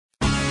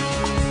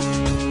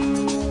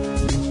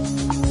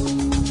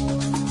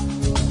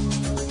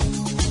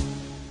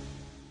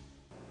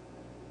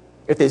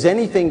If there's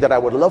anything that I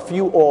would love for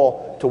you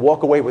all to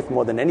walk away with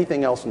more than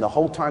anything else in the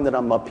whole time that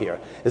I'm up here,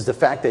 is the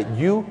fact that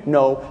you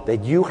know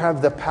that you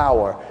have the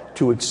power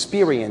to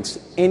experience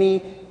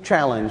any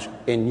challenge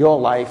in your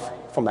life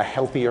from a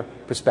healthier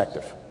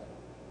perspective.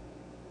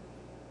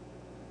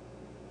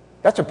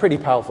 That's a pretty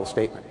powerful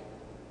statement.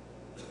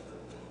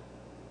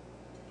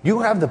 You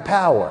have the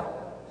power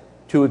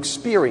to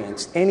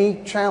experience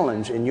any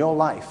challenge in your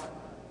life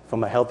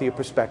from a healthier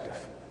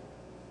perspective.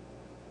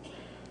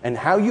 And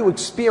how you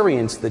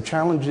experience the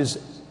challenges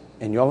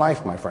in your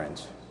life, my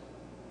friends,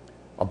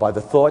 are by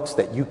the thoughts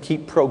that you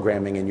keep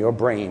programming in your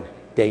brain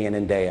day in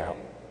and day out.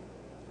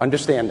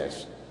 Understand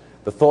this.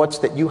 The thoughts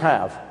that you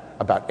have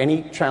about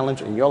any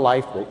challenge in your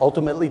life will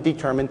ultimately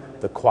determine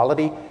the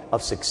quality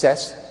of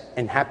success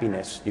and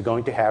happiness you're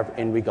going to have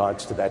in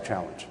regards to that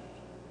challenge.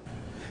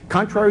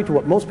 Contrary to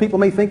what most people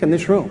may think in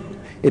this room,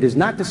 it is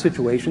not the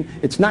situation,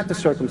 it's not the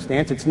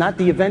circumstance, it's not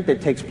the event that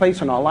takes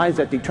place in our lives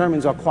that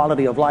determines our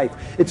quality of life.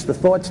 It's the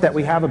thoughts that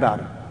we have about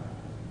it.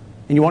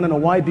 And you want to know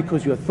why?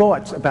 Because your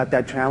thoughts about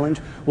that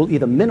challenge will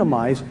either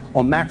minimize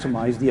or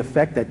maximize the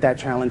effect that that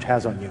challenge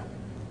has on you.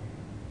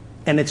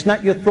 And it's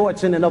not your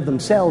thoughts in and of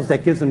themselves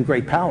that gives them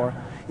great power.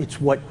 It's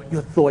what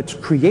your thoughts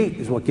create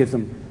is what gives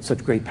them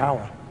such great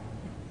power.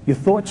 Your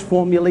thoughts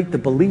formulate the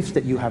beliefs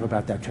that you have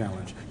about that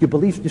challenge. Your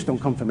beliefs just don't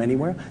come from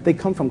anywhere. They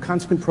come from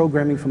constant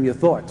programming from your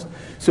thoughts.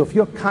 So if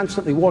you're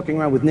constantly walking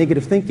around with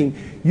negative thinking,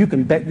 you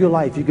can bet your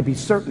life, you can be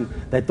certain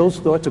that those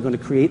thoughts are going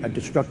to create a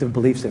destructive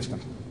belief system.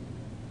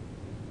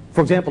 For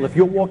example, if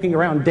you're walking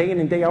around day in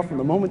and day out from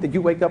the moment that you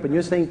wake up and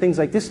you're saying things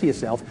like this to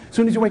yourself, as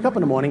soon as you wake up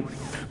in the morning,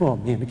 oh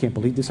man, I can't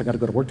believe this, I got to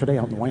go to work today,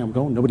 I don't know why I'm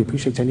going, nobody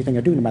appreciates anything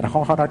I do, no matter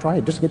how hard I try, I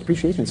just get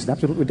appreciation, it's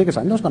absolutely ridiculous,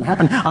 I know it's going to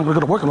happen, I'm going to go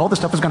to work and all this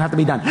stuff is going to have to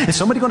be done. Is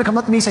somebody going to come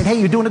up to me and say, hey,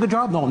 you're doing a good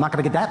job? No, I'm not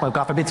going to get that, but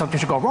God forbid something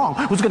should go wrong.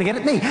 Who's going to get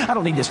it? Me. I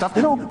don't need this stuff.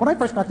 You know, when I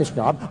first got this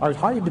job, I was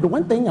hired to do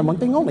one thing and one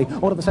thing only.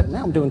 All of a sudden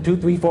now I'm doing 2,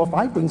 3, 4,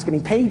 5 things,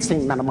 getting paid the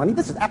same amount of money.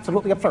 This is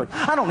absolutely absurd.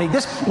 I don't need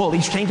this. Well,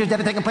 these changes that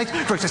are taking place,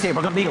 first I say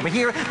we're going to be over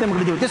here, then we're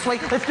going to do it this way,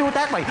 let's do it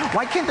that way.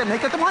 Why can't they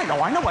make it the mind? Oh,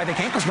 I know why they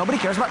can't, because nobody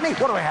cares about me.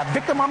 What do I have?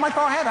 Victim on my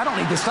forehead? I don't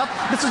need this stuff.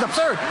 This is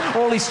absurd.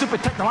 All these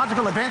stupid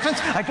technological advancements.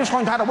 I just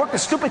learned how to work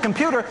this stupid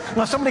computer.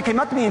 Now somebody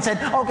came up to me and said,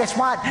 oh, guess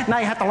what? Now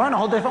you have to learn a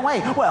whole different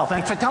way. Well,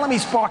 thanks for telling me,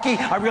 Sparky.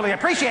 I really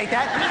appreciate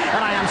that.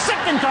 And I am sick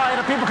and tired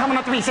of people coming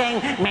up to me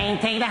saying,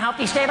 maintain a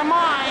healthy state of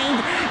mind.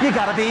 You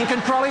got to be in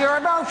control of your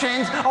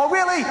emotions. Oh,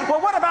 really?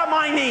 Well, what about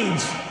my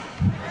needs?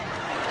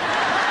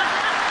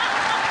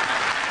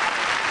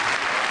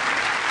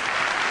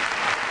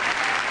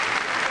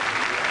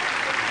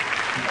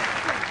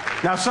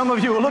 Now, some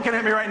of you are looking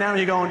at me right now and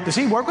you're going, does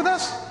he work with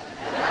us?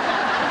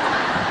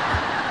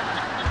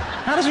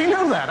 How does he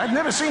know that? I've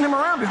never seen him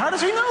around. How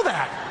does he know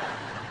that?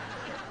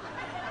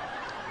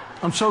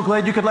 I'm so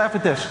glad you could laugh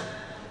at this.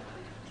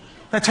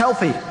 That's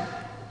healthy.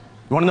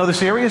 You want to know the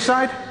serious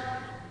side?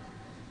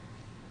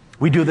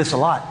 We do this a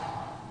lot.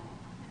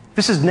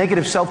 This is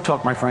negative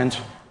self-talk, my friends.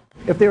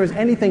 If there is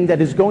anything that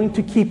is going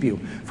to keep you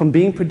from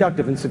being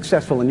productive and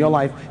successful in your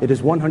life, it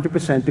is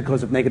 100%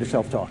 because of negative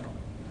self-talk.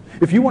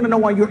 If you want to know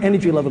why your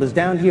energy level is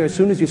down here as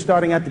soon as you're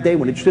starting out the day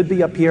when it should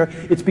be up here,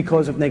 it's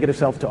because of negative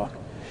self-talk.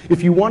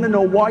 If you want to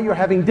know why you're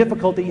having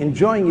difficulty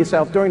enjoying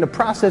yourself during the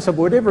process of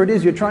whatever it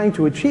is you're trying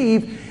to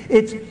achieve,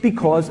 it's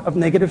because of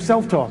negative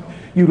self-talk.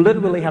 You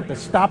literally have to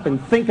stop and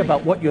think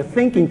about what you're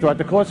thinking throughout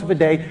the course of a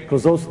day,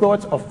 because those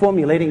thoughts are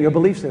formulating your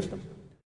belief system.